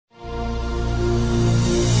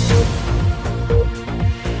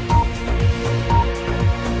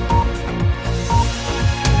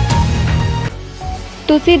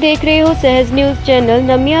ਤੁਸੀਂ ਦੇਖ ਰਹੇ ਹੋ सहज न्यूज़ चैनल।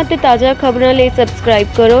 नवीं ते ताज़ा खबरों लिए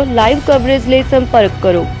सबसक्राइब करो। लाइव कवरेज लिए संपर्क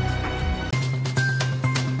करो।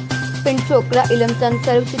 पिंड चोकरा इलमचंद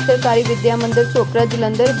सर्व चित्रकारी विद्या मंदिर चोकरा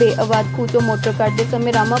जलंधर बेआवाज खूह चों मोटर कढदे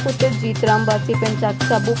समय रामा पुत्र जीत राम वासी पिंड ਚੱਕ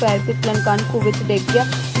ਸਾਬੂ पैर फिसलन कारण खूह विच डिग गया,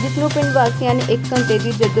 जिसनूं पिंड वासियों ने 1 घंटे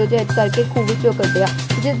की जद्दोजहद करके खूह विचों कढिया,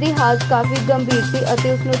 जिसकी हालत काफ़ी गंभीर सी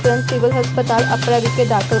अते उसनूं तुरंत सिविल हस्पताल अपरा विखे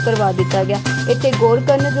दाखिल करवा दिता गया। इत्थे गौर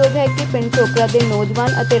करनयोग है कि पिंड चोकरा के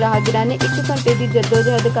नौजवान अते राहगीरां ने 1 घंटे की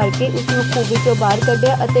जद्दोजहद करके उसनूं खूह विचों बाहर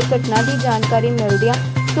कढिया अते घटना की जानकारी मिलदियां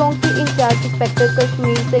चौंकी इंचार्ज इंस्पैक्टर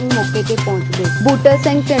कश्मीर सिंह मौके पर पहुंच गए। बूटा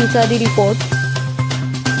सिंह ढिंडसा की रिपोर्ट।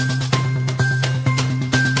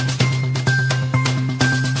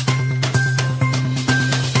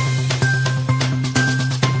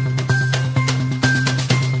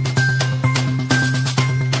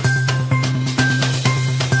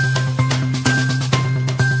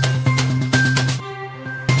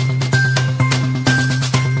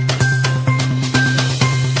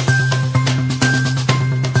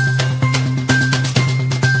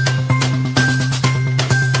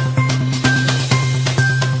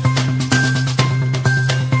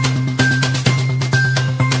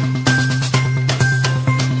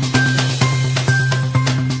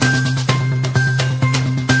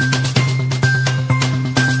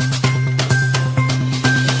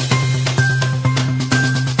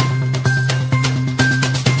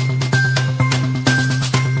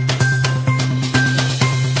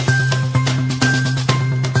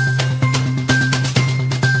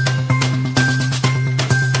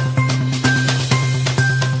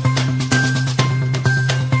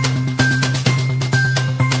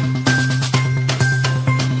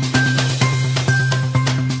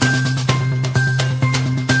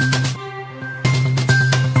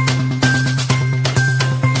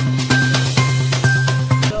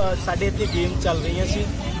 ਸਾਡੇ ਇੱਥੇ ਗੇਮ ਚੱਲ ਰਹੀਆਂ ਸੀ,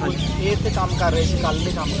 ਇਹ ਇੱਥੇ ਕੰਮ ਕਰ ਰਹੇ ਸੀ, ਕੱਲ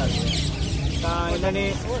ਦੇ ਕੰਮ ਕਰ ਰਹੇ ਤਾਂ ਇਹਨਾਂ ਨੇ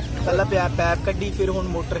ਪਹਿਲਾਂ ਪੈਪ ਕੱਢੀ, ਫਿਰ ਹੁਣ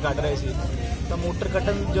ਮੋਟਰ ਕੱਢ ਰਹੇ ਸੀ ਤਾਂ ਮੋਟਰ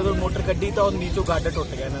ਕੱਢਣ ਜਦੋਂ ਮੋਟਰ ਕੱਢੀ ਤਾਂ ਉਹ ਨੀਚੋਂ ਗਾਡਾ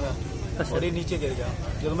ਟੁੱਟ ਗਿਆ ਇਹਨਾਂ ਦਾ, ਉਹਦੇ ਨੀਚੇ ਗਿਰ ਗਿਆ।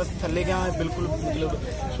 ਜਦੋਂ ਮੈਂ ਥੱਲੇ ਗਿਆ ਬਿਲਕੁਲ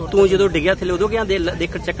ਮਤਲਬ ਤੂੰ ਜਦੋਂ ਡਿੱਗਿਆ ਥੱਲੇ ਉਦੋਂ ਗਿਆ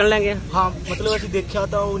ਦੇਖ ਚੱਕਣ ਲੈ ਗਿਆ? ਹਾਂ, ਮਤਲਬ ਅਸੀਂ ਦੇਖਿਆ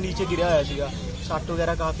ਤਾਂ ਉਹ ਨੀਚੇ ਗਿਰਿਆ ਹੋਇਆ ਸੀਗਾ, ਸੱਟ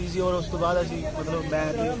ਵਗੈਰਾ ਕਾਫੀ ਸੀ। ਔਰ ਉਸ ਤੋਂ ਬਾਅਦ ਅਸੀਂ ਮਤਲਬ ਮੈਂ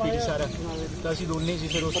ਤੇ ਪੀਟੀ ਸਾਰਾ ਤਾਂ ਅਸੀਂ ਦੋਨੇ ਸੀ,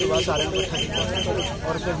 ਫਿਰ ਉਸ ਤੋਂ ਬਾਅਦ ਸਾਰਿਆਂ ਨੂੰ ਇਕੱਠਾ ਕੀਤਾ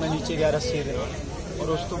ਔਰ ਫਿਰ ਮੈਂ ਨੀਚੇ ਗਿਆ ਰੱਸੇ ਦੇ ਨਾਲ। और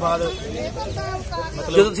उस तो बाद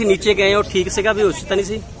मतलब जो तुसीं नीचे गए हो ठीक सीगा, बेहोश तो नहीं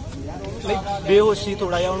सी? नहीं, बेहोश सी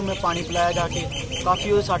थोड़ा जिहा। मैं पानी पिलाया जाके, काफ़ी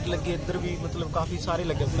वो सट लगे, इधर भी मतलब काफ़ी सारे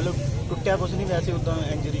लगे, मतलब टुटिया कुछ नहीं, वैसे उदा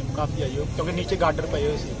इंजरी काफ़ी आई हो क्योंकि नीचे गाडर पे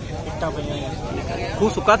हुए सी, इट्टां पईयां।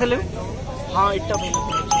 खूह सुक्का थल्ले? हाँ, इट्टां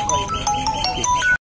पईयां।